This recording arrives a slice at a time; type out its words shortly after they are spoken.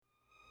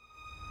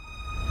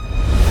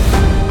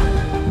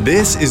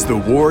This is The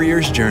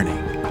Warrior's Journey,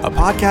 a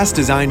podcast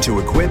designed to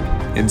equip,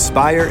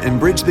 inspire, and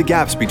bridge the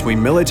gaps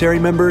between military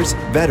members,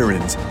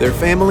 veterans, their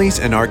families,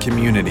 and our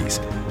communities.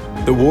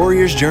 The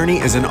Warrior's Journey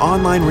is an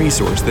online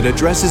resource that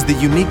addresses the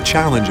unique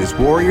challenges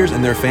warriors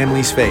and their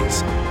families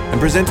face and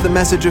presents the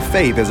message of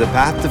faith as a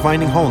path to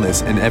finding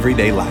wholeness in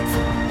everyday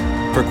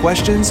life. For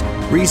questions,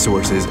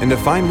 resources, and to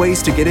find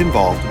ways to get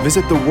involved,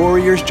 visit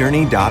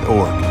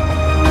thewarriorsjourney.org.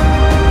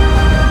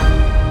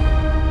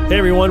 Hey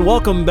everyone,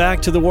 welcome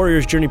back to the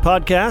Warrior's Journey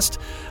podcast.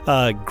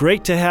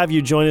 Great to have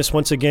you join us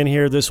once again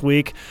here this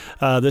week,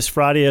 this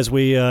Friday, as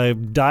we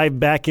dive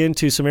back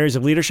into some areas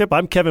of leadership.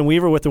 I'm Kevin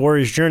Weaver with the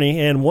Warrior's Journey,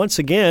 and once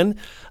again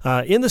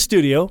in the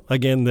studio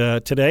again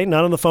today,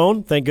 not on the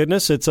phone. Thank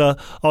goodness. It's always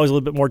a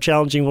little bit more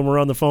challenging when we're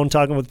on the phone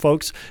talking with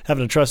folks,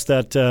 having to trust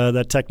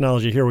that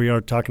technology. Here we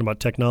are talking about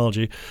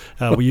technology.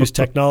 We use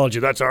technology.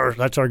 That's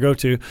our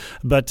go-to.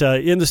 But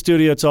in the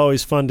studio, it's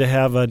always fun to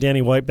have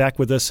Danny White back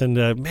with us, and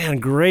man,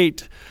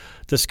 great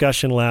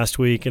discussion last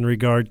week in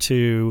regard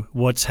to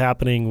what's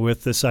happening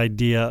with this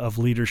idea of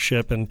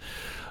leadership. And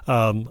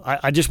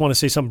I just want to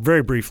say something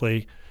very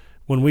briefly.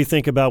 When we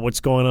think about what's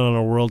going on in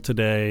our world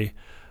today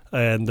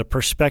and the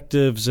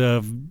perspectives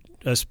of,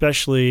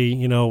 especially,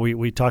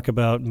 we talk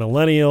about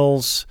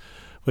millennials,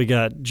 we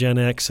got Gen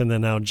X, and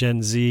then now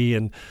Gen Z,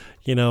 and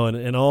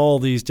and all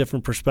these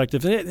different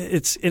perspectives. And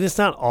it's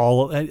not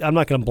all. I'm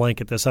not going to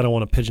blanket this. I don't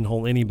want to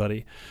pigeonhole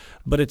anybody,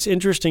 but it's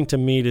interesting to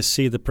me to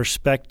see the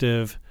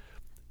perspective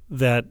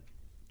that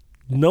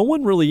no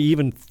one really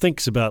even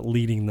thinks about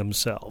leading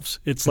themselves.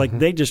 It's like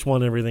they just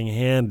want everything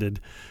handed,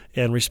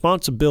 and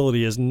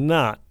responsibility is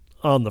not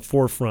on the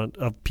forefront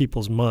of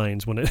people's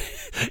minds when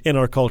in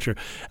our culture.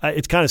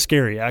 It's kind of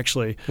scary,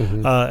 actually,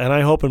 and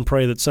I hope and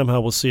pray that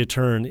somehow we'll see a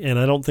turn, and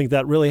I don't think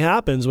that really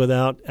happens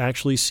without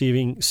actually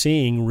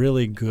seeing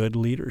really good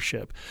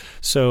leadership.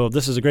 So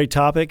this is a great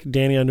topic.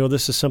 Danny, I know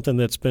this is something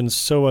that's been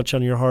so much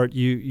on your heart.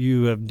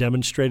 You have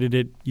demonstrated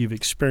it. You've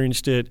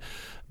experienced it,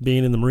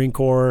 being in the Marine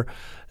Corps,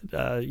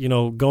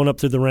 going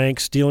up through the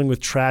ranks, dealing with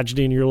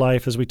tragedy in your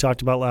life, as we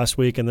talked about last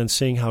week, and then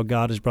seeing how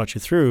God has brought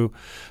you through.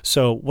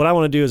 So what I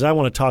want to do is I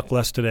want to talk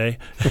less today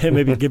and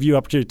maybe give you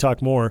opportunity to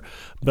talk more.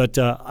 But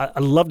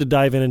I'd love to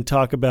dive in and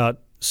talk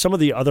about some of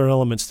the other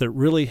elements that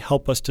really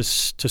help us to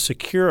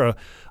secure,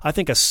 I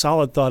think, a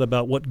solid thought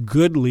about what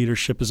good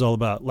leadership is all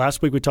about.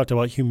 Last week we talked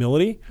about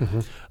humility,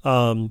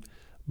 but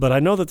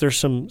I know that there's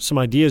some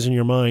ideas in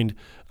your mind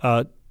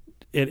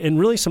and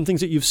really some things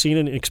that you've seen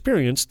and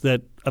experienced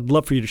that I'd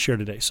love for you to share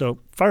today. So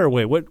fire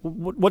away.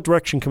 What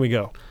direction can we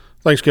go?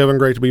 Thanks, Kevin.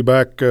 Great to be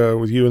back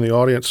with you in the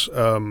audience.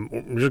 I'm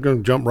just going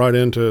to jump right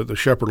into the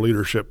shepherd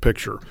leadership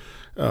picture.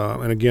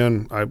 And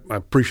again, I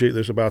appreciate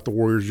this about the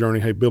Warrior's Journey.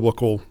 Hey,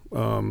 biblical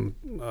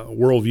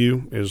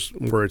worldview is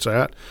where it's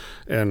at,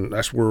 and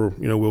that's where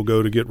we'll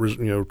go to get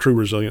true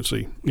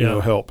resiliency,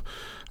 help.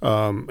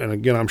 And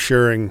again, I'm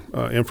sharing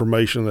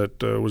information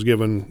that was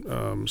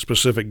given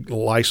specific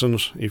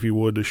license, if you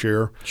would, to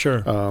share.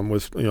 Sure.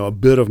 With a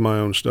bit of my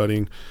own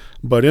studying,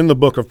 but in the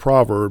book of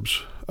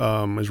Proverbs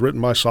is written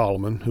by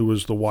Solomon, who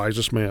was the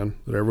wisest man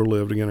that ever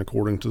lived, again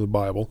according to the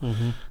Bible.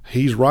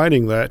 He's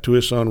writing that to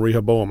his son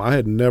Rehoboam. I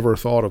had never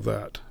thought of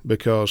that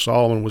because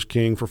Solomon was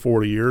king for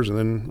 40 years, and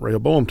then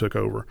Rehoboam took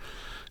over.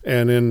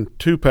 And in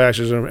two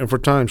passages, and for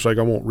time's sake,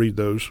 I won't read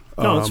those.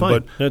 No, it's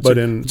fine. It's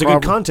a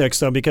good context,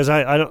 though, because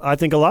I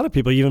think a lot of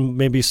people, even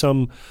maybe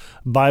some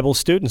Bible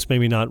students,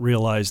 maybe not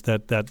realize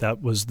that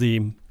was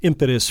the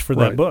impetus for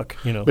that book.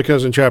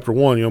 Because in chapter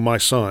 1, my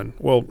son.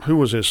 Well, who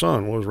was his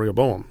son? Well, it was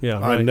Rehoboam.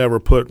 Yeah, right. I never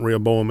put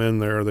Rehoboam in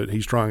there that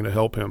he's trying to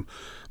help him.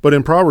 But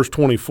in Proverbs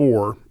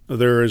 24,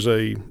 there is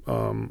a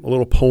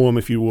little poem,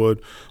 if you would,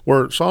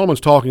 where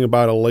Solomon's talking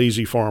about a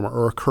lazy farmer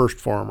or a cursed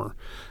farmer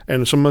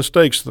and some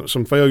mistakes,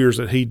 some failures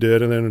that he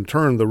did, and then in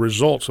turn the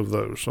results of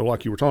those. So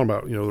like you were talking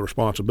about, the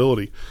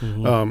responsibility.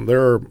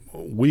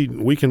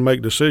 We can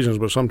make decisions,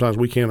 but sometimes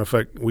we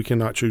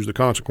cannot choose the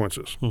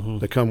consequences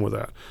that come with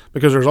that,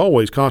 because there's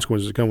always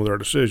consequences that come with our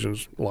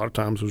decisions. A lot of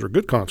times those are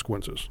good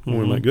consequences when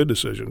we make good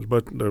decisions,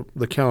 but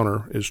the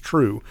counter is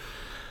true.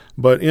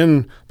 But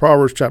in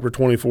Proverbs chapter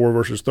 24,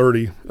 verses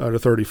 30 to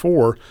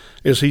 34,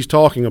 is he's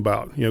talking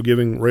about,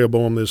 giving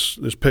Rehoboam this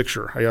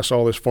picture. Hey, I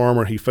saw this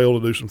farmer. He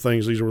failed to do some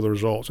things. These were the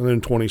results. And then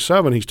in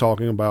 27, he's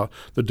talking about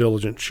the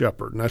diligent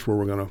shepherd. And that's where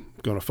we're going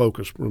to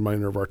focus the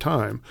remainder of our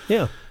time.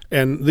 Yeah.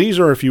 And these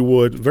are, if you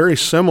would, very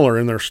similar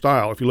in their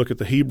style. If you look at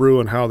the Hebrew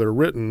and how they're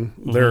written,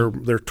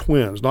 they're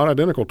twins, not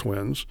identical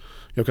twins.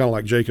 Kind of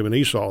like Jacob and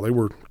Esau. They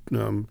were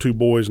two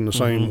boys in the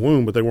same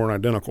womb, but they weren't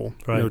identical,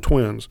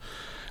 twins.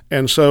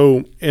 And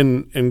so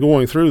in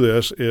going through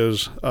this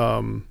is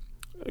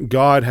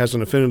God has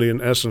an affinity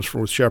in essence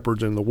with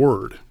shepherds in the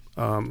Word.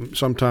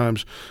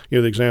 Sometimes,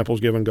 the example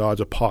is given,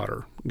 God's a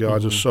potter,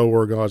 God's a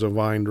sower, God's a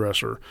vine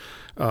dresser.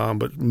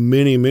 But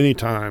many, many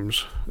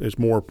times it's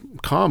more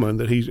common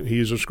that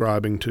he's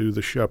ascribing to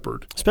the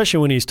shepherd. Especially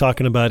when he's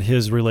talking about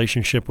his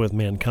relationship with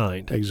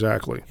mankind.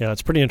 Exactly. Yeah,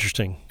 it's pretty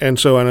interesting. And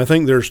I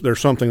think there's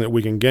something that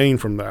we can gain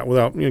from that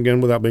without being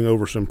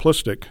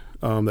oversimplistic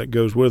that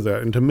goes with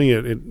that. And to me,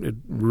 it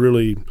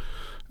really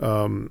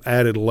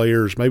added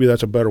layers. Maybe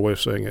that's a better way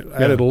of saying it.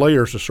 Added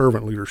layers to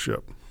servant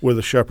leadership with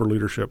a shepherd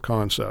leadership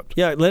concept.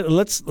 Yeah,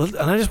 let's and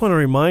I just want to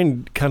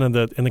remind kind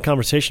of in the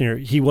conversation here,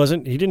 he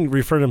didn't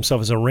refer to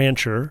himself as a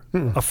rancher,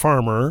 a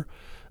farmer.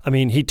 I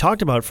mean, he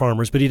talked about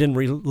farmers, but he didn't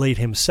relate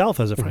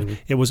himself as a farmer.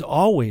 It was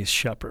always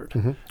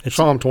shepherd.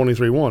 Psalm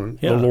 23:1,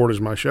 Yeah. the Lord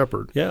is my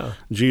shepherd. Yeah.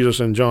 Jesus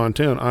in John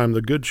 10, I'm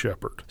the good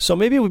shepherd. So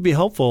maybe it would be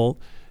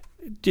helpful,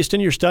 just in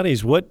your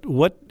studies, what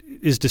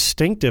is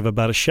distinctive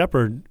about a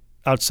shepherd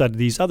outside of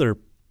these other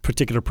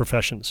particular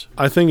professions?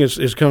 I think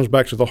it comes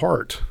back to the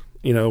heart.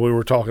 We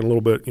were talking a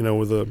little bit,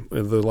 with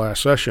the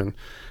last session.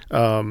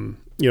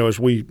 As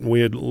we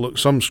had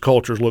some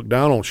cultures looked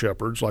down on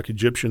shepherds, like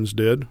Egyptians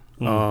did.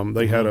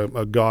 They had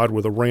a god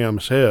with a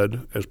ram's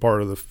head as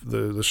part of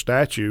the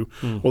statue.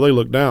 Well, they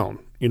looked down,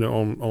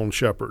 on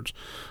shepherds.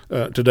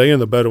 Today in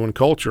the Bedouin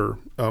culture,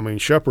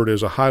 shepherd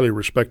is a highly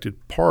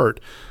respected part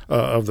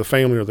of the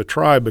family or the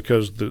tribe,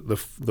 because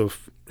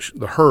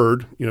the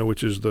herd,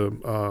 which is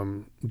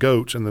the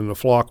goats, and then the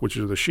flock, which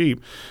is the sheep.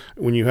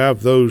 When you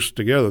have those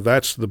together,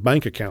 that's the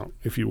bank account,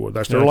 if you would.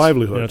 That's their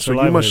livelihood. That's so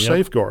their you must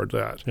livelihood, safeguard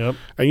that. Yep.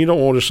 And you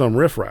don't want just some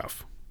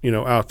riffraff,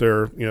 out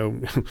there,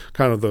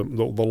 kind of the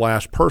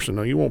last person.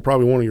 Now, you want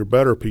probably one of your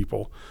better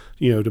people,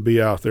 to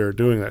be out there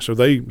doing that. So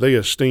they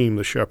esteem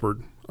the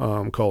shepherd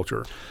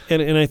culture.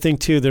 And I think,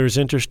 too, there's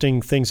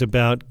interesting things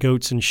about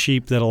goats and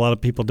sheep that a lot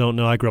of people don't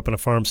know. I grew up on a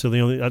farm, so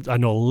I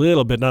know a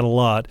little bit, not a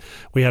lot.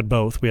 We had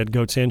both. We had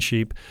goats and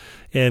sheep,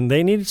 and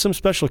they needed some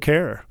special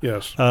care.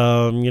 Yes.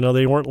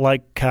 They weren't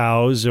like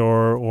cows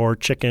or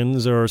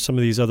chickens or some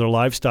of these other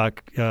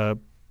livestock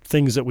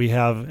things that we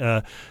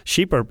have.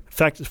 Sheep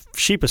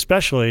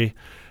especially,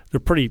 they're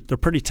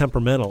pretty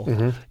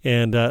temperamental.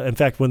 And in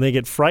fact, when they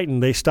get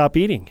frightened, they stop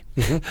eating.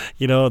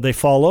 They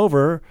fall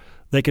over.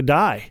 They could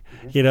die,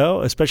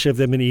 especially if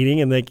they've been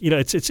eating, and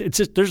it's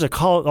just, there's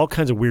all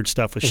kinds of weird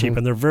stuff with sheep,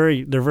 and they're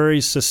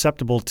very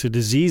susceptible to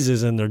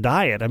diseases in their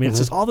diet. I mean, it's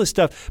just all this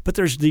stuff, but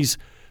there's these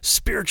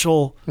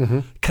spiritual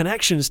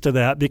connections to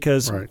that,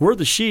 because we're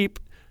the sheep,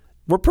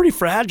 we're pretty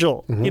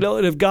fragile, and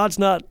if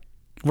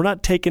we're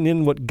not taking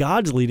in what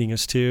God's leading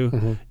us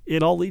to,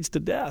 it all leads to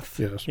death.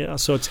 Yes. Yeah,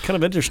 so it's kind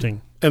of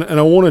interesting. And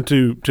I wanted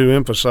to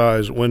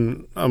emphasize,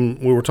 when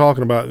we were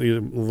talking about the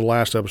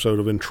last episode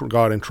of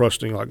God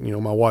entrusting, like,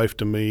 my wife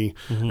to me,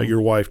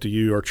 your wife to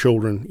you, our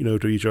children,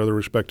 to each other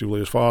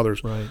respectively as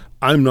fathers. Right.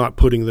 I'm not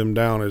putting them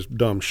down as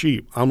dumb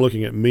sheep. I'm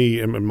looking at me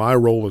and my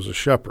role as a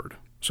shepherd.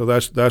 So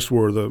that's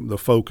where the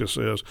focus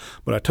is.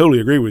 But I totally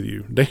agree with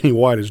you. Danny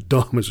White is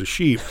dumb as a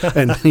sheep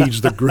and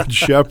needs the good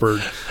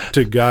shepherd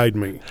to guide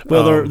me.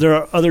 Well, there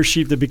are other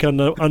sheep that become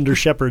under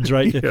shepherds,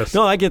 right? Yes.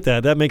 No, I get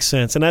that. That makes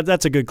sense. And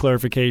that's a good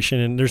clarification.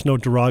 And there's no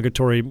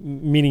derogatory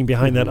meaning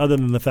behind that, other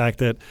than the fact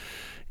that,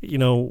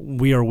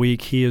 we are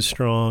weak, he is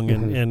strong.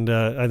 And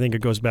I think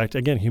it goes back to,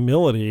 again,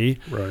 humility.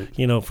 Right.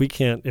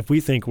 If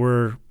we think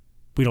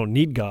we don't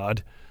need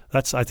God,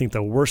 that's, I think,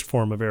 the worst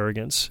form of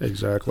arrogance.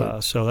 Exactly.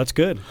 So that's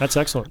good. That's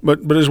excellent.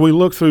 But as we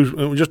look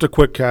through, just a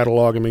quick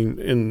catalog,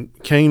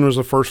 Cain was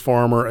the first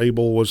farmer.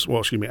 Adam was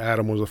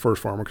the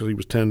first farmer because he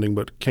was tending,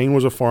 but Cain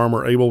was a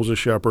farmer. Abel was a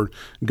shepherd.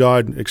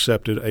 God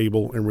accepted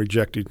Abel and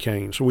rejected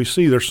Cain. So we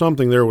see there's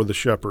something there with the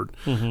shepherd.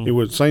 It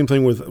was same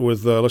thing with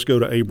let's go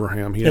to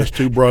Abraham. He has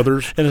two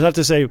brothers. And it's not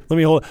to say,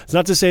 it's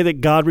not to say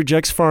that God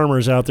rejects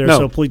farmers out there. No.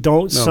 So please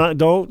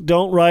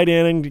don't write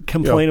in and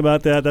complain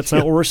about that. That's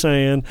not what we're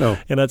saying. No.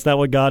 And that's not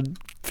what God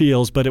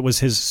feels, but it was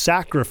his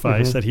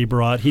sacrifice that he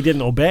brought. He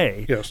didn't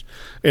obey. Yes,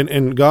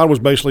 and God was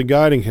basically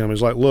guiding him.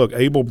 It's like, look,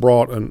 Abel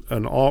brought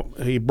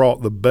he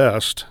brought the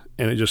best,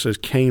 and it just says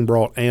Cain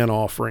brought an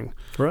offering.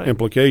 Right.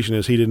 Implication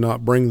is he did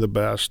not bring the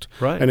best.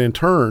 Right. And in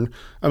turn,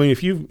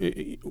 if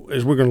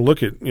as we're going to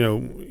look at,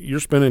 you're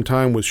spending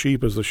time with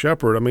sheep as the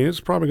shepherd. It's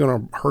probably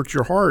going to hurt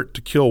your heart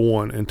to kill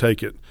one and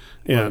take it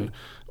in. Right.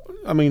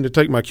 To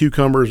take my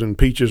cucumbers and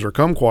peaches or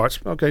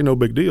kumquats, okay, no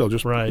big deal.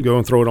 Just go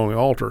and throw it on the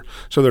altar.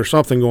 So there's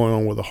something going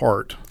on with the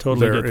heart.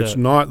 Totally there. get that. It's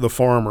not the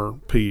farmer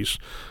piece,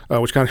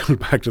 which kind of goes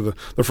back to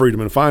the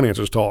freedom and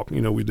finances talk,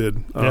 we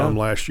did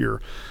last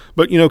year.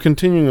 But,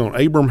 continuing on,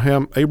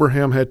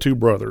 Abraham had two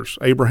brothers.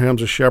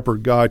 Abraham's a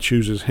shepherd. God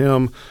chooses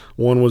him.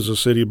 One was a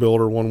city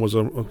builder. One was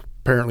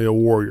apparently a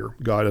warrior.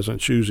 God doesn't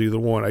choose either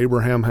one.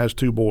 Abraham has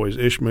two boys.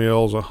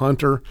 Ishmael's a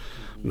hunter.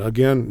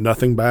 Again,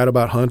 nothing bad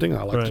about hunting.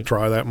 I like to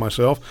try that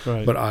myself.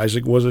 Right. But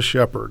Isaac was a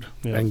shepherd,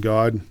 and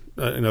God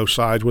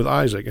sides with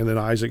Isaac. And then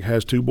Isaac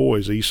has two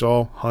boys,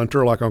 Esau,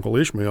 hunter like Uncle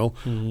Ishmael.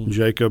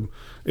 Jacob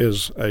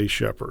is a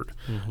shepherd.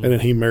 And then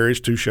he marries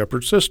two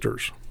shepherd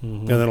sisters.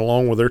 And then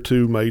along with their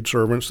two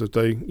maidservants that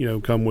they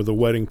come with a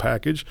wedding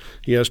package,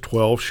 he has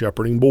 12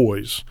 shepherding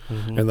boys.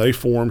 And they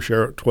form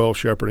 12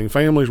 shepherding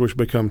families, which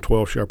become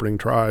 12 shepherding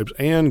tribes.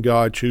 And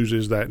God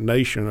chooses that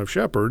nation of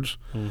shepherds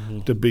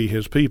to be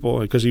his people,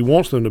 because he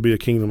wants them to be a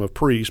kingdom of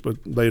priests, but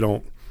they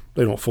don't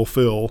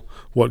fulfill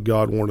what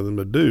God wanted them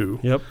to do.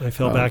 Yep, they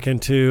fell back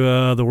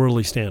into the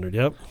worldly standard.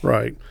 Yep.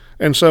 Right.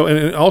 And so,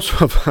 and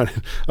also I find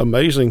it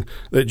amazing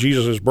that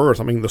Jesus' birth,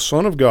 the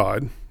Son of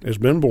God has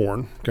been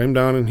born, came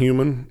down in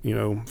human,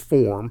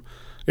 form,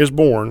 is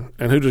born,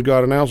 and who does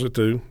God announce it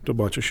to? To a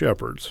bunch of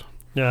shepherds.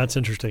 Yeah, that's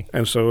interesting.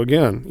 And so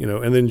again,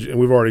 and then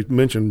we've already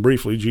mentioned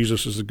briefly,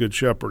 Jesus is the good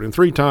shepherd. And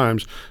 3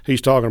 times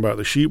he's talking about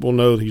the sheep will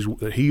know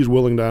that he's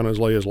willing down to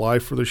lay his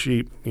life for the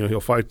sheep.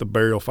 He'll fight the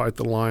bear, he'll fight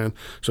the lion.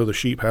 So the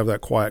sheep have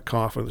that quiet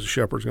confidence, the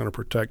shepherd's going to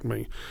protect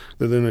me.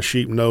 Then the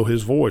sheep know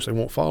his voice. They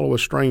won't follow a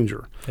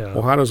stranger. Yeah.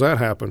 Well, how does that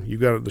happen? You've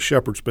got the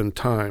shepherd spend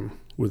time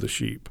with the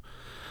sheep.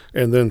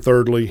 And then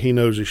thirdly, he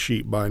knows his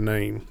sheep by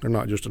name. They're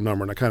not just a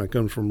number. And that kind of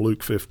comes from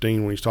Luke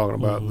 15 when he's talking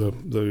about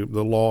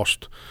the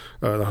lost,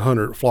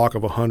 the flock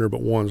of 100,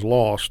 but one's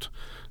lost.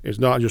 It's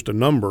not just a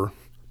number,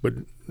 but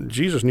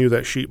Jesus knew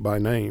that sheep by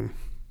name.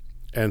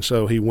 And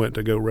so he went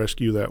to go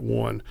rescue that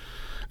one.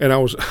 And I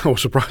was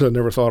surprised. I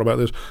never thought about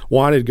this.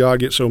 Why did God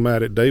get so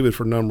mad at David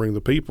for numbering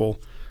the people?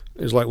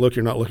 It's like, look,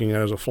 you're not looking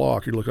at it as a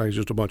flock. You're looking at it as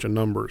just a bunch of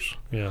numbers.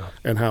 Yeah.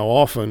 And how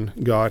often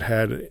God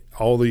had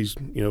all these,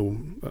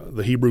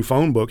 the Hebrew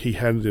phone book, he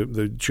had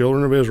the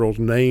children of Israel's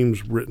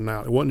names written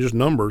out. It wasn't just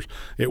numbers.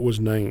 It was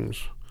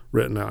names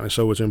written out. And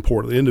so it's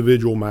important. The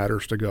individual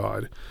matters to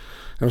God.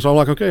 And so I'm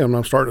like, okay,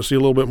 I'm starting to see a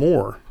little bit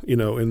more,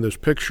 in this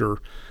picture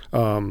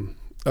of,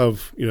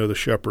 the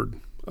shepherd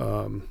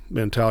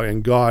mentality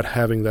and God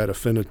having that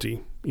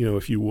affinity,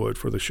 if you would,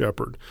 for the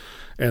shepherd.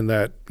 And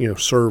that,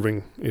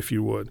 serving, if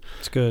you would.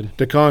 It's good.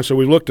 So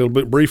we looked a little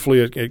bit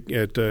briefly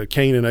at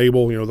Cain and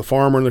Abel, the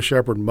farmer and the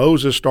shepherd.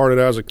 Moses started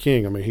as a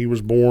king. I mean, he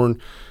was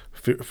born,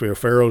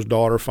 Pharaoh's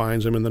daughter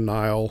finds him in the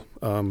Nile.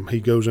 He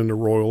goes into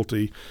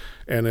royalty.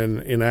 And then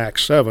in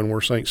Acts 7,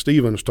 where St.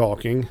 Stephen's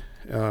talking,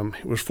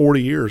 it was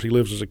 40 years he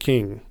lives as a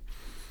king.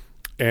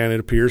 And it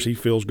appears he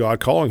feels God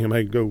calling him,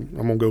 hey, I'm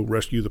going to go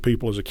rescue the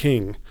people as a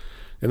king.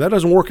 And that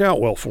doesn't work out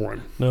well for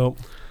him. No.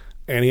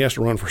 And he has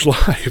to run for his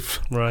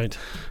life. Right.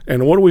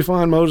 And what do we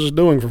find Moses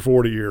doing for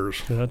 40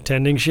 years?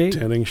 Tending sheep.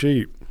 Tending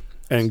sheep.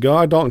 And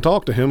God don't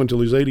talk to him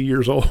until he's 80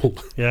 years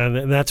old. Yeah,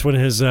 and that's when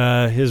his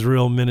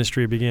real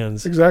ministry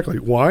begins. Exactly.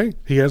 Why?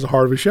 He has the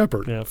heart of a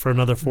shepherd. Yeah, for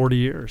another 40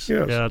 years.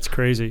 Yes. Yeah, it's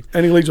crazy.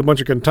 And he leads a bunch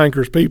of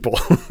cantankerous people.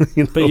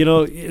 But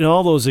in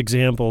all those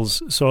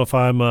examples, so if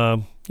I'm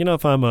a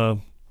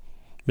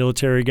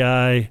military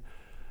guy,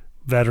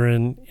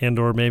 veteran, and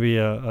or maybe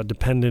a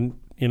dependent,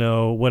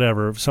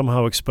 whatever,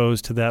 somehow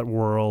exposed to that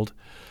world,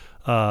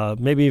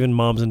 maybe even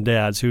moms and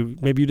dads who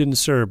maybe you didn't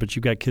serve, but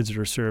you got kids that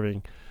are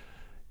serving.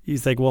 You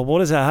think, well, how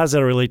does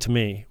that relate to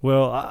me?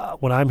 Well,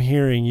 what I'm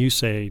hearing you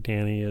say,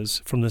 Danny,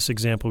 is from this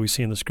example we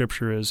see in the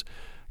Scripture is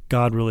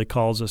God really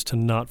calls us to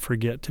not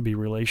forget to be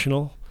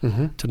relational,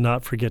 to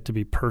not forget to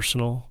be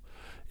personal,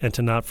 and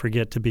to not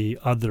forget to be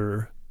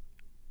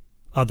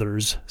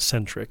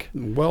others-centric.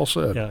 Well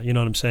said. Yeah, you know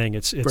what I'm saying?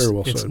 It's very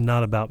well it's said.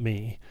 not about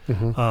me.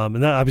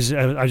 And that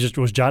I just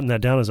was jotting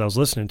that down as I was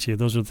listening to you.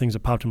 Those are the things that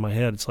popped in my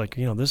head. It's like,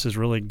 this is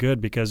really good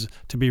because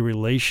to be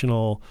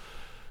relational,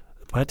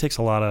 that takes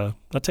a lot of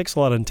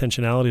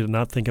intentionality to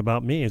not think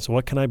about me. It's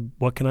what can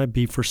I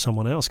be for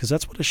someone else? Because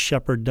that's what a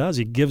shepherd does.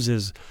 He gives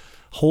his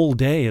whole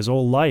day, his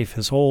whole life,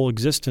 his whole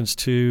existence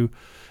to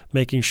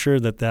making sure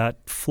that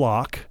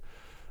flock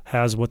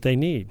has what they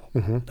need,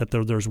 that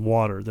there's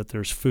water, that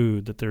there's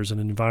food, that there's an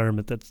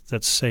environment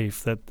that's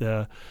safe,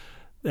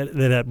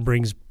 that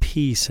brings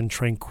peace and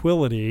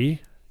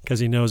tranquility, because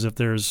he knows if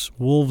there's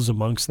wolves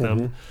amongst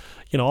them,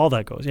 all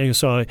that goes.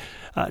 So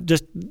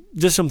just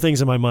some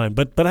things in my mind.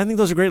 But I think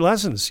those are great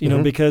lessons,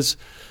 because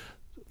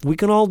we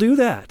can all do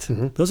that.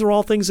 Those are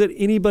all things that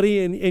anybody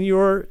in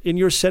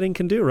your setting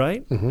can do,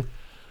 right?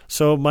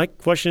 So my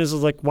question is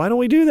like, why don't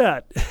we do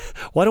that?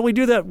 Why don't we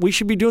do that? We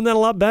should be doing that a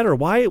lot better.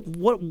 Why?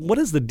 What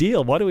is the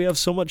deal? Why do we have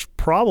so much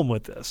problem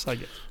with this? I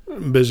guess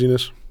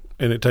busyness,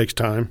 and it takes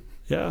time.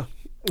 Yeah.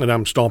 And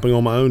I'm stomping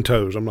on my own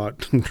toes. I'm not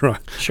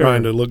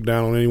trying to look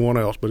down on anyone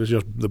else, but it's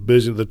just the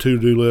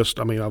to-do list.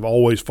 I mean, I've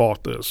always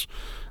fought this,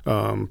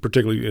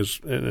 particularly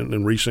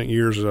in recent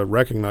years as I've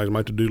recognized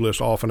my to-do list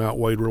often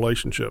outweighed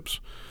relationships.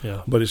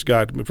 Yeah. But it's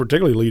got,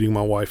 particularly leading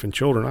my wife and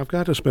children, I've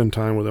got to spend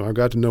time with them. I've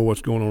got to know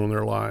what's going on in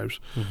their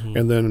lives.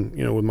 And then,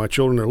 with my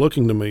children, they're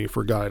looking to me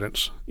for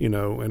guidance,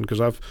 and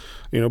because I've,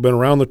 been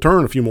around the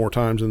turn a few more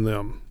times than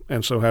them.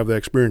 And so have the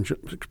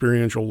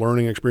experiential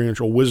learning,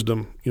 experiential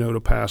wisdom,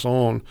 to pass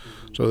on,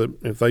 so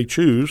that if they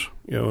choose,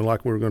 and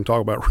like we were going to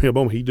talk about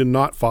Rehoboam, he did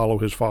not follow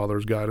his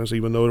father's guidance,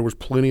 even though there was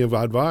plenty of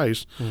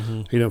advice.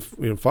 He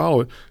didn't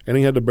follow it, and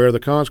he had to bear the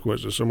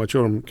consequences. So my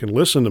children can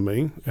listen to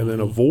me and then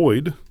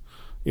avoid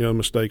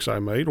mistakes I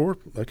made, or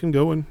they can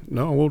go and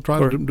we'll try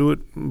to do it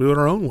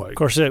our own way. Of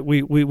course,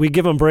 we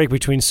give them a break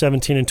between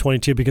 17 and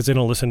 22 because they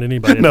don't listen to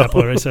anybody at that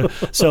point, right?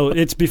 So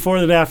it's before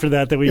and after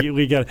that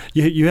we got.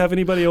 You have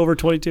anybody over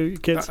 22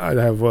 kids? I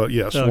have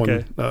yes,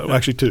 okay. One,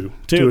 actually two.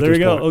 Two. There you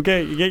go. Point.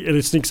 Okay, and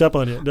it sneaks up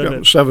on you,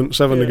 doesn't it?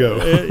 Seven to go.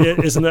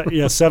 Isn't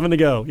that 7 to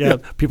go? Yeah.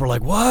 People are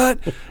like, what?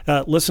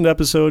 Listen to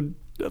episode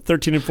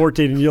 13 and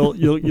 14, and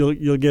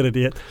you'll get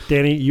it.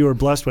 Danny, you are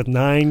blessed with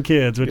 9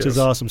 kids, which is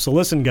awesome. So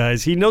listen,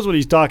 guys, he knows what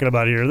he's talking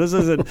about here. This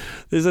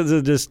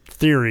isn't just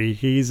theory.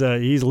 He's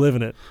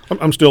living it.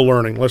 I'm still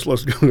learning. Let's go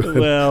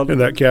in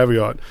that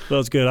caveat.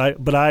 That's good. I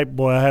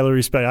highly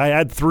respect. I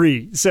had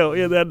 3, so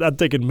I'm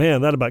thinking,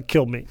 man, that about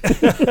killed me.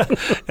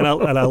 and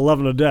I love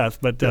him to death.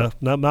 But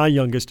not my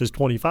youngest is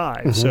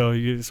 25, so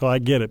I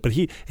get it. But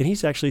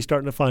he's actually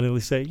starting to finally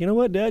say, you know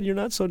what, Dad, you're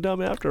not so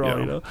dumb after all.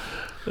 You know,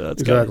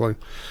 that's exactly.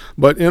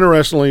 But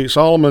interestingly,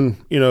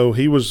 Solomon, he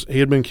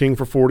had been king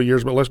for 40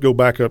 years. But let's go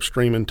back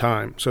upstream in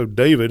time. So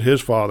David,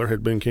 his father,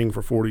 had been king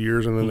for 40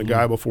 years, and then the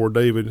guy before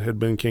David had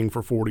been king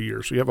for 40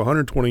 years. So you have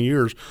 120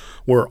 years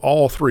where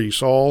all 3,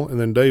 Saul and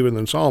then David and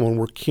then Solomon,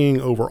 were king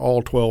over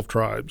all 12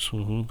 tribes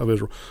of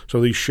Israel.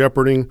 So these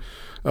shepherding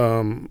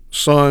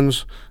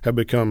sons have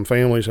become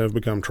families, have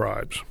become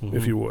tribes,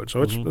 if you would.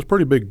 So it's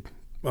pretty big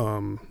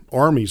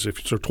armies.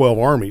 So 12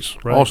 armies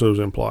also is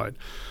implied.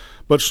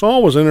 But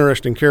Saul was an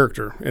interesting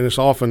character, and it's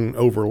often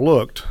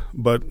overlooked.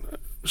 But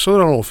so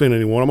that I don't offend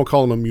anyone, I'm going to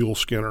call him a mule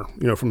skinner,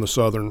 from the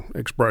Southern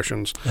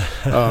expressions.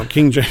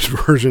 King James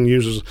Version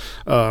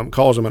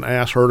calls him an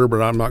ass herder,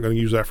 but I'm not going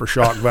to use that for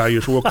shock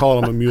value, so we'll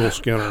call him a mule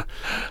skinner.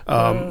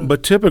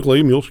 But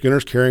typically, mule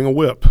skinner's carrying a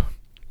whip.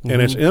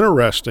 And it's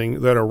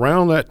interesting that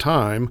around that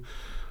time,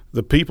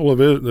 the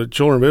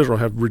children of Israel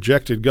have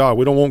rejected God.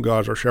 We don't want God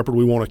as our shepherd.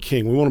 We want a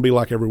king. We want to be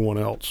like everyone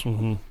else.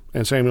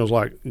 And Samuel's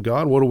like,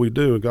 God, what do we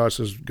do? And God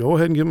says, go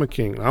ahead and give him a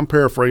king. And I'm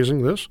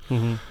paraphrasing this.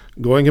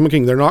 Go ahead and give him a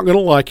king. They're not going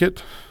to like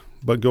it,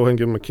 but go ahead and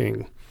give him a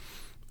king.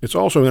 It's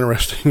also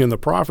interesting in the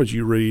prophets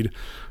you read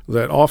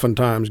that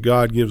oftentimes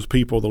God gives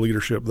people the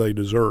leadership they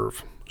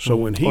deserve. So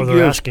when he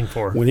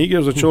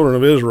gives the children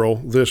of Israel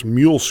this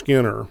mule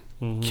skinner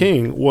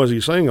king, what is he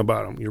saying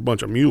about them? You're a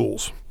bunch of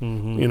mules,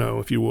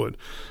 if you would.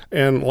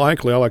 And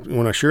likely,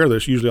 when I share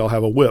this, usually I'll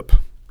have a whip.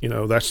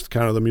 That's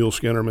kind of the mule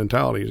skinner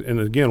mentality. And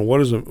again,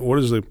 what is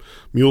the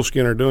mule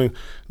skinner doing?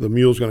 The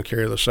mule's going to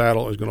carry the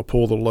saddle, is going to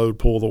pull the load,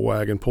 pull the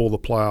wagon, pull the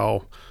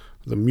plow.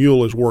 The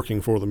mule is working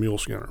for the mule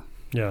skinner.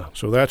 Yeah.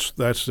 So that's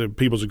the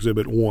People's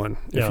Exhibit 1,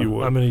 if you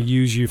would. I'm going to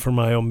use you for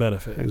my own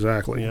benefit.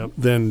 Exactly. Yep.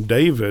 Then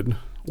David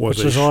was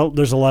there's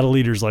a lot of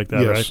leaders like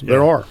that, right? Yes,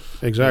 there are.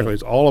 Exactly. Yeah.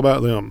 It's all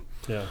about them.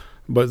 Yeah.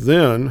 But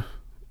then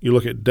you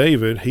look at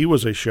David, he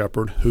was a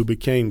shepherd who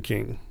became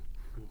king.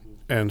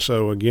 And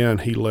so, again,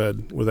 he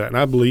led with that. And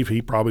I believe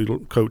he probably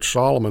coached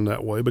Solomon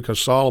that way, because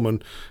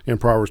Solomon in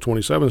Proverbs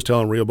 27 is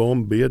telling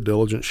Rehoboam, be a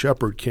diligent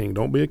shepherd king.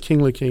 Don't be a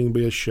kingly king,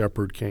 be a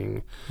shepherd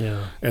king.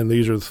 Yeah. And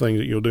these are the things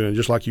that you'll do. And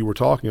just like you were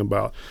talking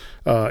about,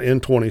 in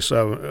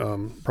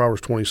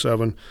Proverbs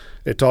 27,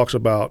 it talks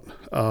about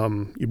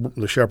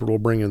the shepherd will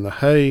bring in the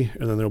hay,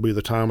 and then there'll be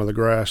the time of the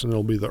grass, and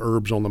there'll be the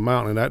herbs on the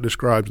mountain. And that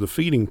describes the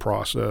feeding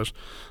process.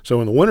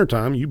 So in the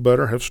wintertime, you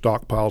better have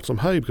stockpiled some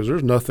hay, because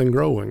there's nothing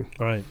growing.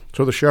 Right.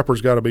 So the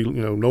shepherd's got to be,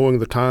 knowing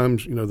the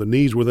times, the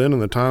needs within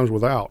and the times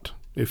without,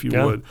 if you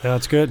would. Yeah,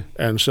 that's good.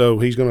 And so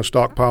he's going to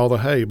stockpile the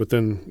hay, but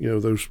then,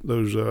 those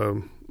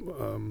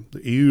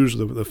the ewes,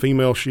 the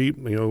female sheep,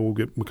 will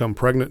become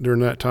pregnant during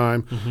that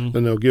time.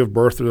 Then they'll give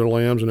birth to their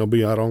lambs, and they'll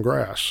be out on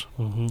grass.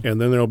 And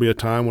then there'll be a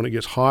time when it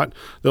gets hot,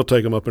 they'll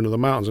take them up into the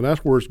mountains. And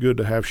that's where it's good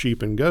to have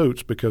sheep and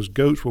goats, because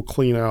goats will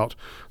clean out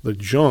the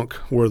junk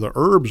where the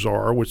herbs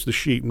are, which the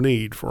sheep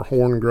need for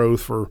horn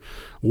growth, for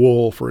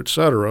wool, for et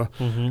cetera,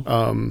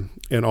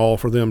 and all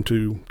for them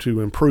to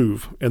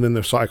improve. And then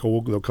the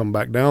cycle, they'll come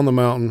back down the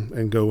mountain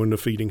and go into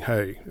feeding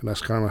hay. And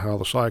that's kind of how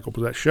the cycle,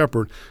 because that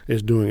shepherd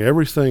is doing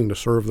everything to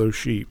serve those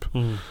sheep.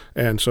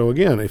 And so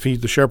again, if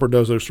the shepherd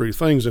does those 3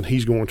 things, then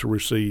he's going to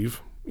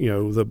receive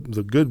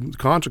the good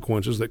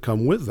consequences that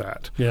come with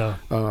that. Yeah.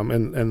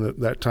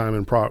 And that time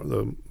in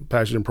the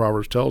passage in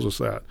Proverbs tells us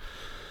that.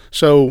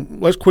 So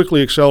let's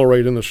quickly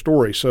accelerate in the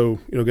story. So,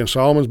 again,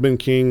 Solomon's been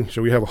king.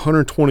 So we have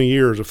 120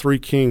 years of 3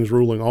 kings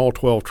ruling all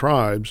 12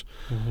 tribes.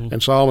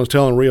 And Solomon's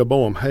telling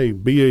Rehoboam, hey,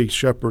 be a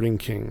shepherding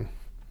king.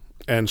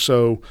 And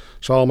so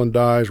Solomon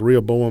dies,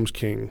 Rehoboam's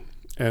king.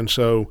 And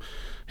so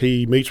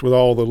he meets with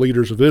all the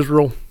leaders of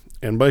Israel.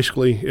 And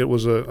basically, it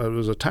was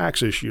a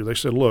tax issue. They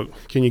said, look,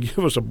 can you give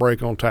us a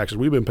break on taxes?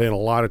 We've been paying a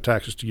lot of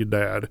taxes to your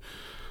dad,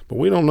 but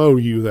we don't know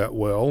you that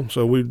well,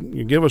 so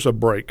you give us a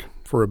break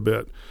for a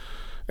bit.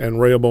 And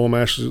Rehoboam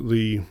asked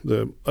the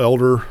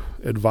elder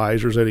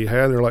advisors that he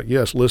had, they're like,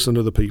 yes, listen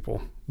to the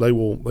people. They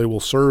will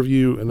serve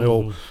you, and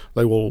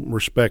they will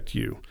respect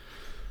you.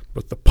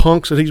 But the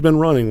punks that he's been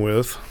running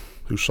with,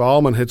 who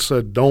Solomon had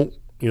said don't,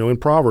 in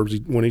Proverbs,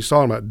 when he's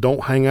talking about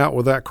don't hang out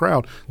with that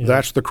crowd,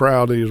 that's the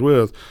crowd that he's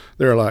with.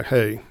 They're like,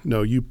 hey,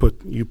 no, you put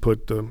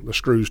the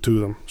screws to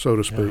them, so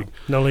to speak.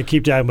 Not only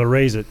keep down, but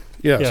raise it.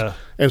 Yes. Yeah.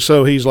 And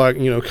so he's like,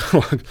 kind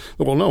of like,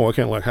 well, no, I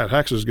can't let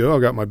taxes go. I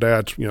got my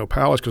dad's,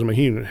 palace, because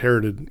he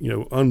inherited,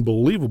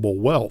 unbelievable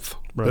wealth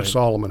that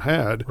Solomon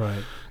had.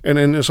 Right. And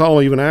then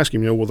Solomon even asked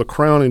him, will the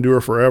crown endure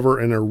forever,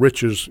 and their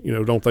riches,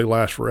 don't they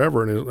last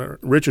forever? And his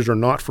riches are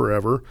not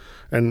forever,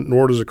 and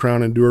nor does the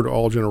crown endure to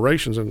all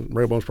generations. And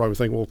Rehoboam's probably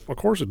thinking, well, of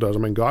course it does.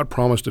 God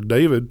promised to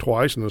David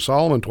twice and to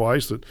Solomon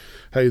twice that,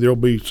 hey, there'll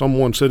be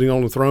someone sitting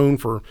on the throne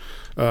for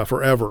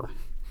forever.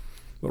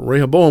 But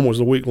Rehoboam was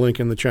the weak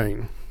link in the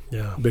chain.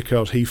 Yeah.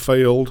 Because he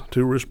failed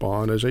to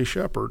respond as a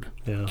shepherd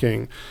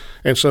king.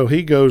 And so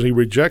he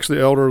rejects the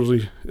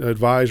elderly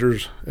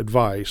advisor's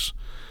advice,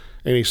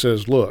 and he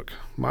says, look,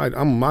 my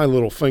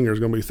little finger is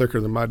going to be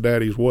thicker than my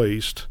daddy's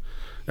waist,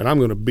 and I'm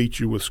going to beat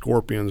you with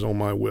scorpions on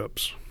my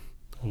whips.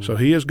 Mm-hmm. So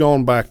he has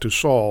gone back to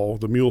Saul,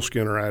 the mule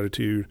skinner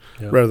attitude,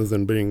 rather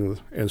than being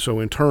 – and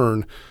so in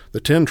turn, the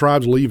 10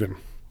 tribes leave him.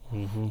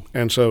 Mm-hmm.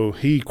 And so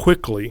he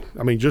quickly,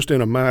 just in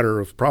a matter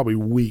of probably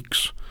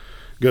weeks –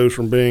 goes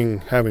from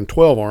having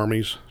 12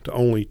 armies to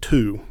only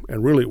 2,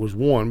 and really it was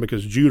 1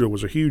 because Judah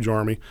was a huge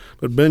army,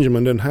 but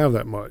Benjamin didn't have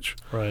that much.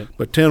 Right.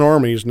 But 10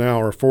 armies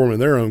now are forming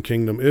their own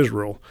kingdom,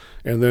 Israel,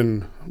 and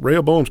then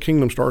Rehoboam's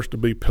kingdom starts to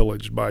be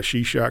pillaged by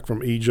Shishak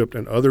from Egypt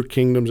and other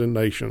kingdoms and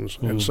nations,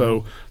 and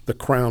so the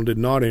crown did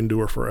not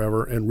endure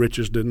forever, and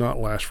riches did not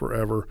last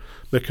forever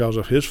because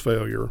of his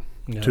failure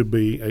to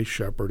be a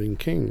shepherding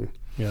king.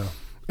 Yeah.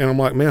 And I'm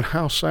like, man,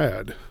 how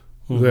sad.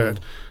 That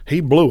he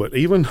blew it,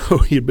 even though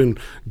he had been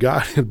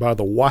guided by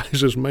the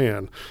wisest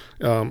man,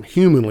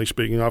 humanly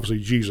speaking, obviously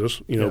Jesus,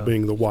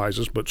 being the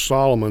wisest, but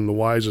Solomon, the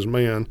wisest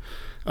man,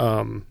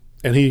 and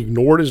he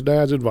ignored his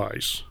dad's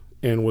advice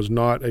and was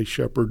not a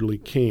shepherdly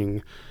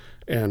king,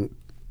 and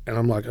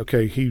I'm like,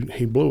 okay,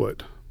 he blew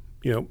it,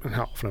 and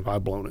how often have I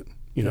blown it,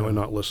 and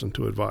not listened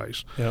to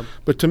advice? Yep.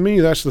 But to me,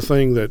 that's the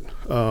thing that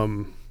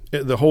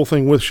the whole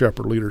thing with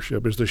shepherd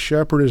leadership is the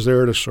shepherd is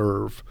there to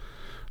serve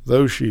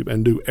those sheep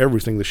and do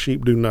everything. The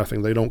sheep do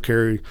nothing. They don't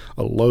carry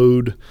a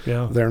load.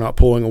 Yeah. They're not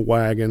pulling a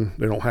wagon.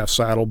 They don't have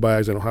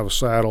saddlebags. They don't have a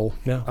saddle.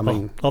 Yeah.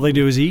 All they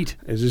do is eat.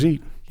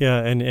 Eat.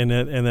 Yeah, and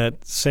that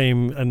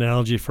same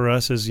analogy for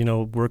us is,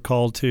 we're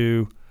called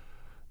to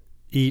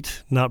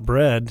eat not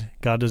bread.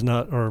 God does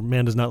not, or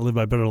man does not live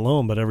by bread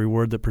alone, but every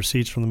word that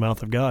proceeds from the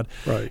mouth of God.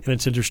 Right. And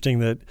it's interesting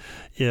that,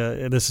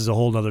 this is a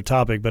whole other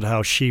topic, but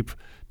how sheep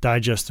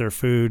digest their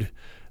food.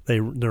 They're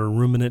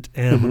ruminant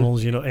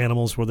animals,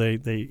 animals where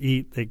they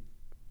eat, they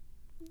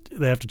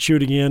have to chew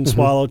it again,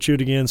 swallow, chew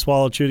it again,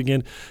 swallow, chew it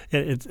again.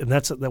 And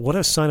that's what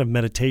a sign of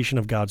meditation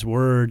of God's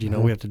word.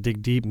 We have to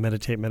dig deep,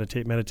 meditate,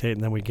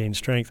 and then we gain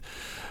strength.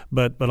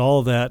 But all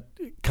of that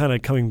kind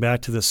of coming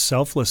back to this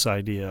selfless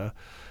idea,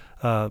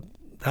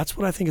 that's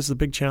what I think is the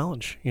big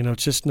challenge.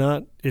 It's just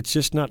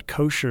not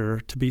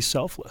kosher to be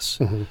selfless.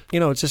 Mm-hmm.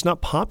 It's just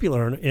not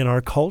popular in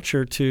our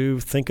culture to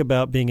think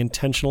about being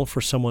intentional for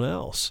someone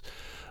else.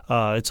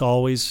 It's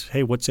always,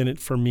 hey, what's in it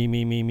for me,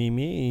 me, me, me,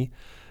 me?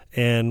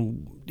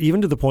 And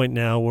even to the point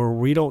now where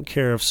we don't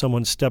care if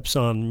someone steps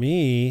on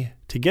me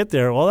to get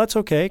there. Well, that's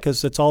okay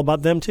because it's all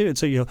about them too.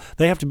 So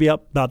they have to be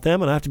about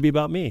them and I have to be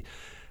about me.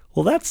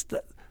 Well, that's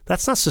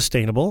not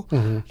sustainable.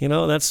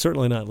 Mm-hmm. That's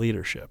certainly not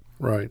leadership.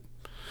 Right.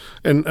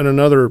 And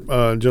another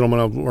gentleman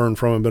I've learned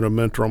from and been a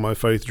mentor on my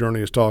faith journey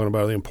is talking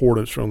about the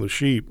importance from the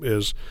sheep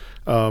is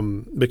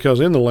because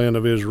in the land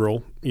of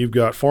Israel, you've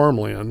got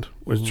farmland,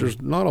 which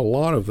there's not a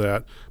lot of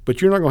that,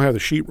 but you're not going to have the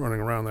sheep running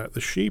around that.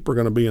 The sheep are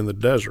going to be in the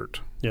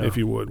desert, if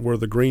you would, where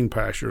the green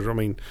pastures.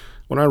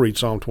 When I read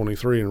Psalm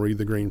 23 and read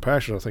the green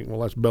pastures, I think,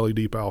 well, that's belly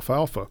deep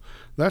alfalfa.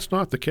 That's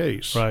not the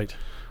case. Right.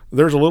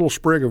 There's a little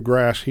sprig of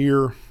grass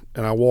here,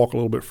 and I walk a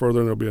little bit further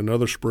and there'll be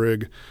another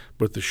sprig,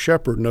 but the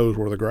shepherd knows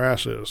where the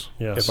grass is.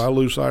 Yes. If I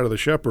lose sight of the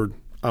shepherd,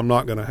 I'm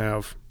not going to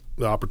have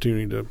the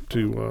opportunity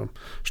to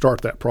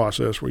start that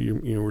process where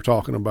you were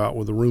talking about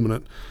with the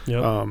ruminant,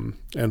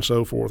 and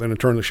so forth. And in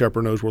turn, the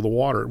shepherd knows where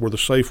the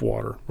safe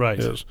water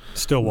is.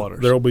 Still waters.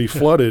 There'll be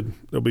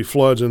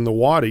floods in the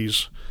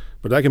wadis,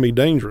 but that can be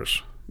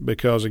dangerous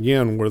because,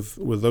 again,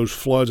 with those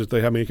floods that they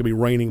have, it could be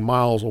raining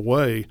miles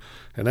away,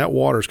 and that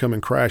water's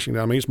coming crashing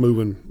down. It's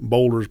moving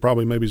boulders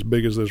probably maybe as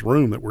big as this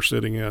room that we're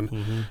sitting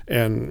in,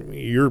 and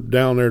you're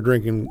down there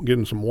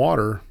getting some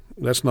water.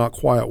 That's not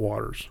quiet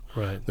waters.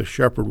 Right. The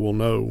shepherd will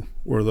know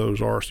where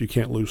those are, so you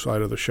can't lose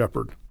sight of the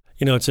shepherd.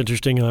 It's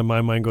interesting.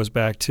 My mind goes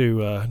back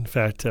to, in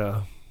fact,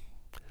 I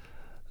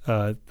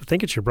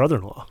think it's your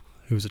brother-in-law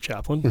who's a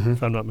chaplain,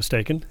 if I'm not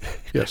mistaken.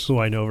 Yes. Who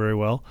I know very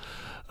well.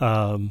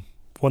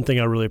 One thing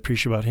I really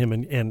appreciate about him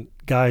and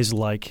guys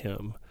like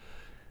him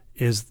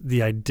is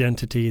the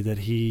identity that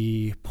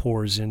he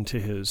pours into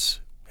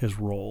his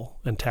role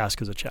and task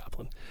as a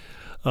chaplain.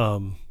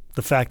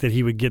 The fact that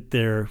he would get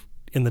there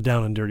in the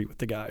down and dirty with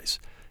the guys.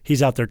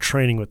 He's out there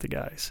training with the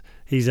guys.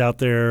 He's out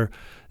there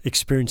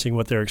experiencing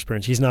what they're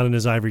experiencing. He's not in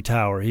his ivory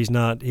tower. He's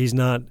not.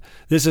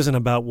 This isn't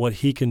about what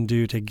he can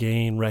do to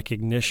gain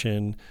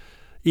recognition.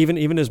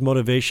 Even his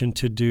motivation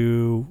to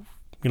do,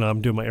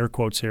 I'm doing my air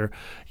quotes here,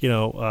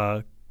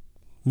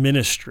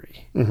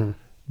 ministry. Mm-hmm.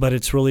 But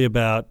it's really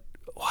about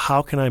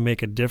how can I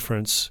make a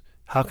difference?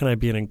 How can I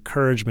be an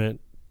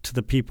encouragement to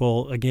the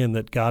people, again,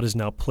 that God has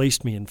now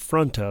placed me in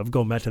front of,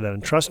 going back to that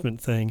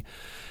entrustment thing,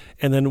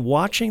 and then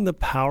watching the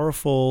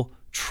powerful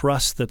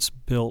trust that's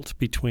built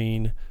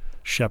between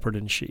shepherd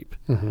and sheep.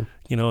 And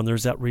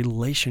there's that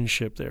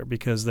relationship there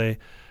because the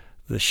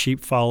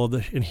sheep follow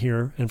and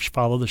hear and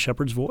follow the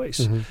shepherd's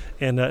voice.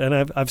 And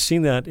I've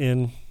seen that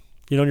in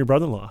your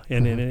brother-in-law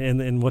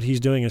and what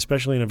he's doing,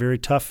 especially in a very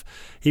tough,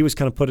 he was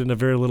kind of put in a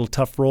very little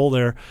tough role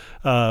there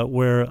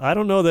where I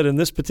don't know that in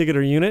this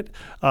particular unit,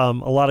 a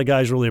lot of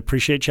guys really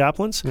appreciate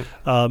chaplains.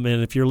 And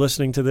if you're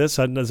listening to this,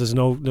 this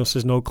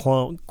is no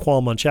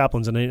qualm on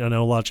chaplains. And I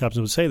know a lot of chaplains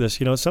would say this,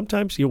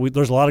 sometimes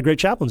there's a lot of great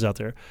chaplains out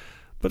there.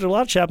 But there are a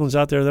lot of chaplains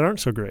out there that aren't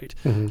so great,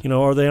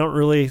 or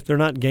they're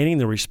not gaining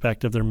the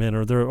respect of their men,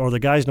 or the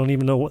guys don't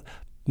even know what.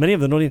 Many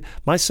of them don't even.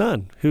 My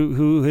son,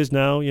 who is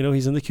now,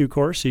 he's in the Q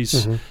course. He's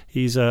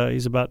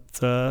about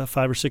 5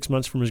 or 6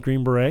 months from his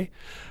Green Beret.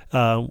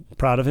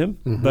 Proud of him.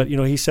 But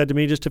he said to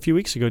me just a few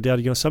weeks ago,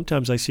 Dad,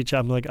 sometimes I see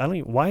I'm like,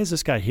 why is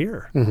this guy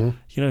here?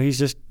 He's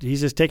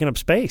just taking up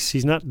space.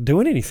 He's not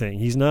doing anything.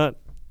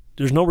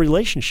 There's no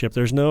relationship.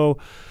 There's no,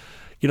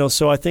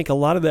 So I think a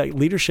lot of that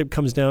leadership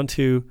comes down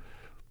to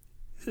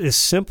as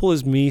simple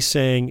as me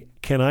saying,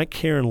 can I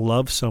care and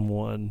love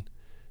someone?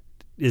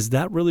 Is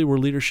that really where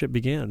leadership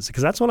begins?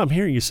 Because that's what I'm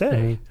hearing you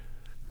say.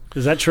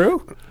 Is that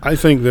true? I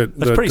think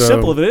that's pretty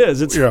simple if it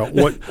is. It's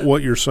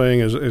what you're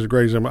saying is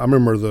great. I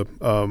remember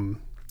the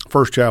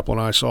first chaplain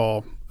I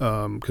saw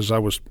because I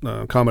was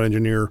a combat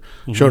engineer,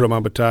 showed up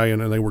my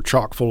battalion, and they were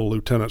chock full of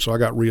lieutenants, so I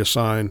got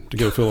reassigned to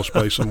go fill a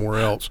space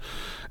somewhere else.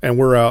 And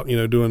we're out,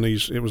 doing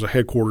these. It was a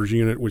headquarters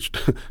unit, which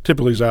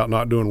typically is out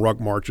not doing ruck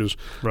marches,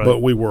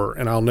 but we were.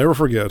 And I'll never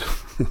forget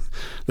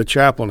the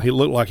chaplain. He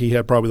looked like he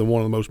had probably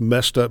one of the most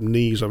messed up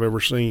knees I've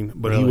ever seen,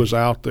 but he was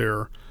out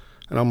there.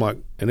 And I'm like,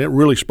 and it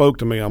really spoke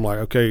to me. I'm like,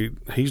 okay,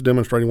 he's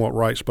demonstrating what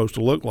right's supposed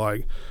to look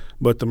like.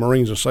 But the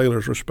Marines and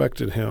sailors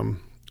respected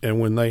him. And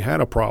when they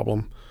had a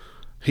problem,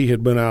 he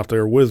had been out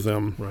there with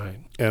them. Right.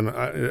 And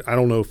I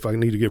don't know if I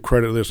need to give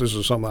credit to this. This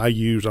is something I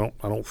use. I'm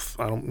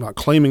not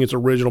claiming it's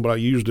original, but I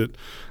used it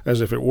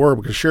as if it were,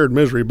 because shared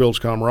misery builds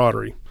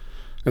camaraderie.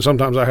 And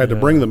sometimes I had to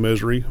bring the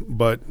misery,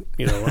 but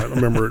I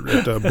remember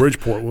at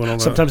Bridgeport we went on.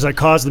 Sometimes I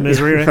caused the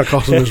misery. Right? I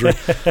caused the misery.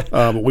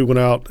 But we went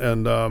out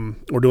and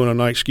we're doing a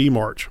night ski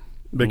march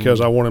because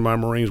I wanted my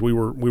Marines. We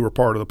were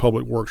part of the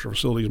public works or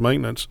facilities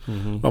maintenance.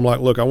 I'm like,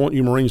 look, I want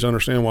you Marines to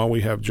understand why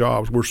we have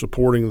jobs. We're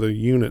supporting the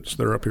units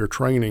that are up here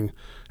training.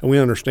 And we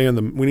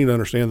need to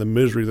understand the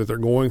misery that they're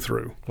going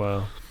through.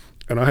 Wow.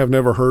 And I have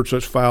never heard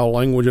such foul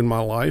language in my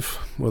life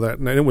with that.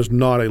 And it was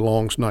not a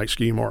long night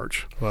ski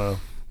march. Wow.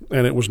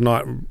 And it was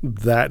not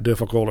that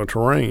difficult a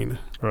terrain.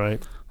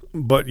 Right.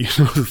 But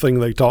the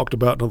thing they talked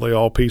about until they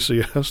all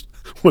PCS'd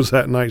was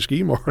that night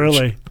ski march.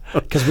 Really?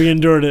 Because we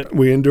endured it.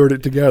 We endured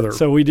it together.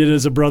 So we did it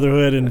as a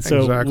brotherhood, and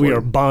so we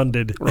are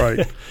bonded.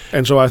 Right.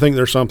 And so I think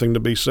there's something to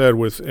be said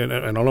with, and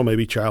I don't know,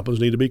 maybe chaplains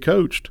need to be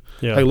coached.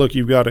 Yeah. Hey, look,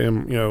 you've got to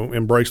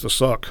embrace the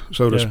suck,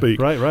 so to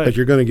speak. Right. That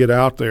you're going to get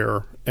out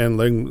there and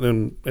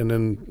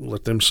then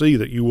let them see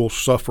that you will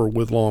suffer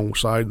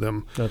alongside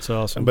them. That's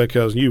awesome.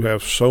 Because you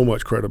have so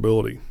much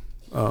credibility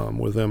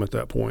with them at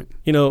that point.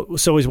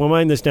 So as we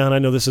wind this down, I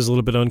know this is a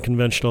little bit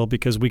unconventional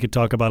because we could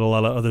talk about a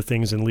lot of other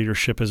things in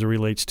leadership as it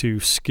relates to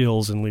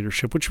skills in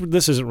leadership, which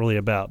this isn't really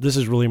about. This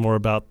is really more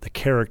about the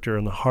character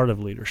and the heart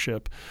of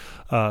leadership,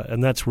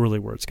 and that's really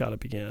where it's got to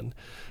begin.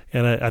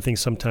 And I think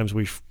sometimes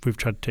we've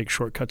tried to take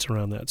shortcuts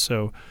around that.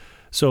 So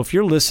if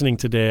you're listening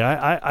today,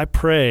 I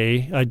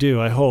pray,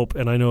 I hope,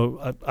 and I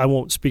know I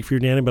won't speak for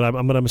you, Danny, but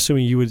I'm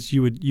assuming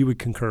you would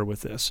concur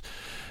with this,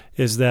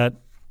 is that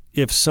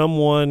if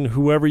someone,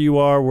 whoever you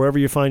are, wherever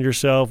you find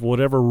yourself,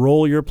 whatever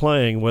role you're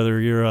playing, whether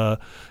you're an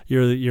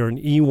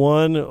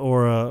E1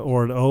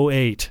 or an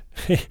 08,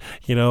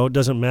 it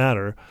doesn't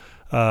matter.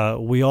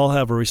 We all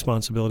have a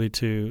responsibility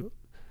to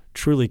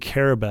truly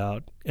care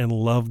about and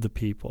love the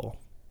people.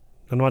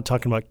 I'm not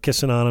talking about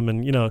kissing on them,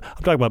 and I'm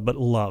talking about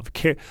love.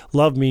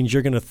 Love means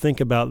you're going to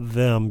think about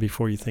them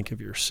before you think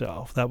of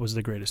yourself. That was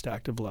the greatest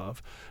act of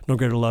love. No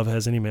greater love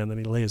has any man than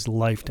he lay his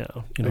life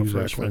down. Exactly.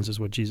 For his friends is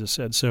what Jesus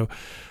said. So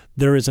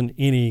there isn't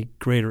any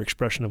greater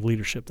expression of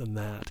leadership than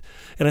that.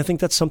 And I think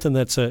that's something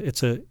it's a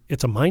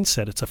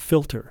mindset. It's a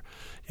filter,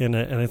 and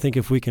I think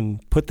if we can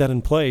put that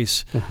in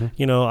place,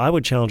 I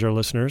would challenge our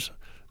listeners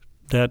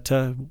that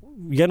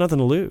you got nothing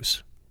to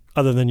lose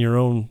other than your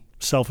own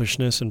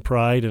selfishness and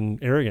pride and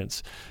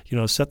arrogance.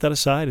 Set that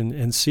aside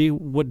and see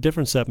what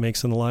difference that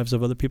makes in the lives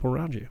of other people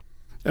around you.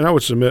 And I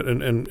would submit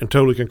and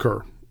totally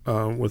concur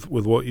with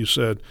what you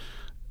said.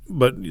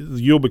 But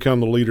you'll become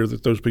the leader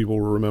that those people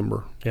will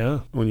remember. Yeah.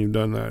 When you've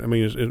done that. I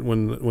mean,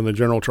 when the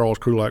General Charles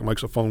Krulak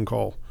makes a phone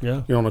call,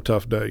 you're on a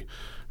tough day,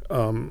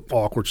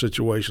 awkward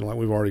situation like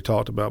we've already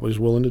talked about, but he's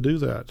willing to do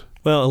that.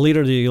 Well, a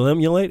leader that you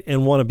emulate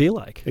and want to be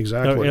like.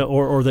 Exactly.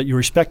 Or that you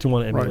respect and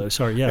want to emulate. Right.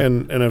 Sorry, yeah.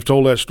 And I've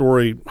told that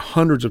story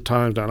hundreds of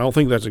times now. I don't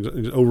think that's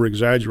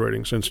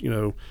over-exaggerating since,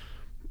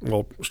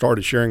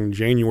 started sharing in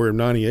January of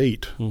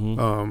 '98.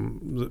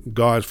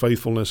 God's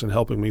faithfulness in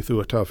helping me through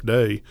a tough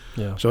day.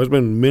 Yeah. So it's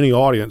been many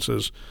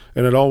audiences,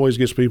 and it always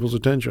gets people's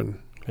attention.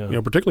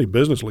 Yeah. Particularly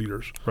business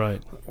leaders.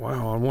 Right.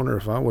 Wow, I wonder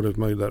if I would have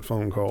made that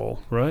phone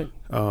call. Right.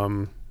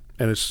 And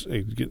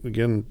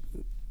again,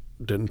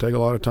 didn't take a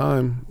lot of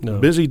time. No.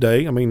 Busy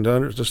day. I mean,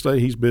 to say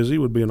he's busy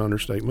would be an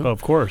understatement. Oh,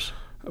 of course.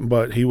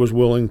 But he was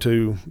willing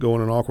to go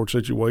in an awkward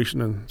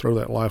situation and throw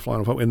that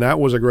lifeline of hope. And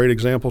that was a great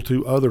example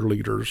to other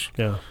leaders.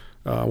 Yeah.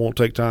 I won't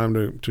take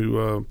time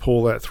to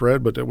pull that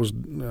thread, but it was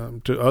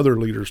to other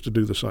leaders to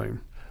do the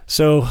same.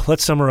 So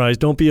let's summarize.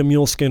 Don't be a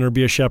muleskin or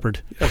be a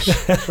shepherd.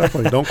 Yes,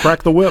 exactly. Don't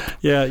crack the whip.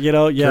 Yeah.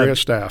 Carry a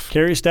staff.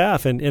 Carry a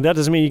staff. And that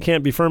doesn't mean you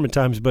can't be firm at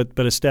times, but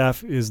a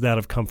staff is that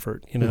of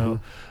comfort,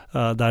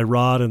 Thy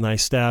rod and thy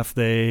staff,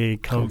 they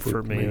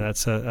comfort me.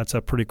 That's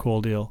a pretty cool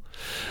deal.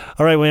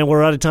 All right, man,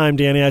 we're out of time,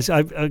 Danny.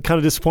 I'm kind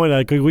of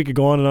disappointed. We could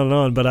go on and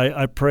on, but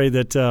I pray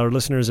that our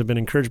listeners have been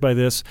encouraged by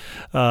this.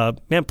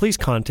 Man, please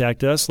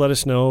contact us. Let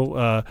us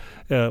know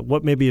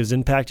what maybe has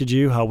impacted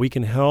you, how we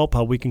can help,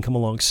 how we can come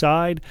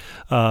alongside.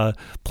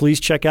 Please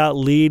check out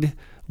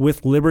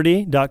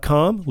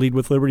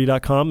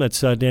leadwithliberty.com.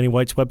 That's Danny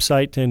White's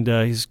website, and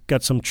he's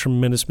got some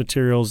tremendous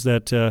materials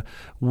that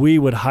we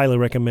would highly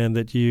recommend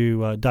that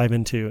you dive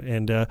into.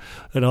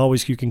 And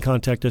always you can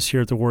contact us here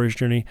at The Warrior's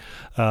Journey,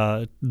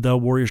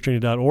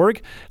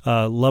 thewarriorsjourney.org.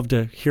 Love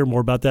to hear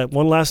more about that.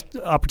 One last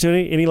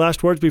opportunity. Any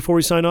last words before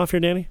we sign off here,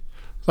 Danny?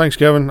 Thanks,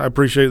 Kevin. I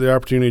appreciate the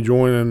opportunity to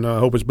join, and I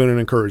hope it's been an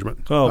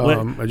encriment.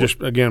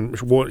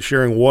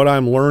 Sharing what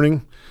I'm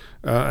learning.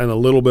 And a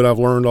little bit I've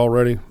learned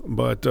already,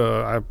 but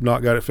I've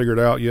not got it figured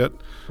out yet.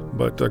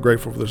 But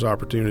grateful for this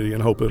opportunity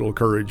and hope it'll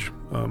encourage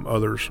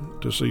others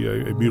to see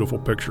a beautiful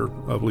picture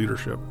of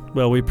leadership.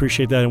 Well, we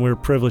appreciate that, and we're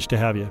privileged to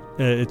have you.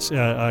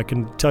 I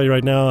can tell you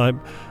right now,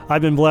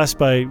 I've been blessed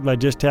by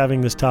just having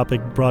this topic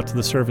brought to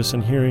the surface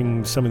and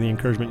hearing some of the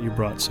encouragement you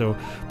brought. So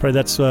pray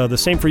that's the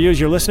same for you as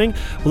you're listening.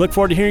 We look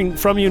forward to hearing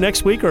from you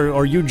next week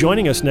or you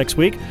joining us next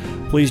week.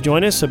 Please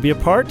join us, be a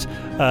part.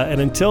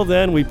 And until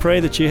then, we pray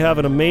that you have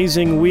an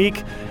amazing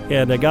week,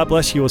 and God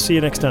bless you. We'll see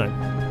you next time.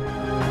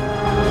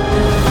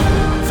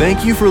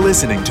 Thank you for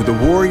listening to the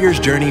Warrior's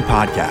Journey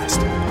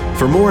podcast.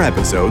 For more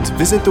episodes,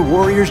 visit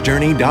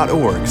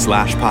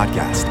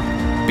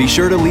thewarriorsjourney.org/podcast. Be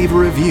sure to leave a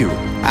review,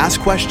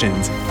 ask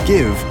questions,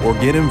 give, or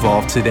get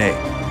involved today.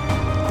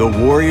 The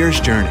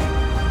Warrior's Journey,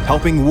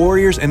 helping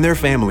warriors and their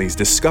families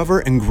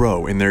discover and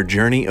grow in their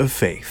journey of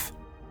faith.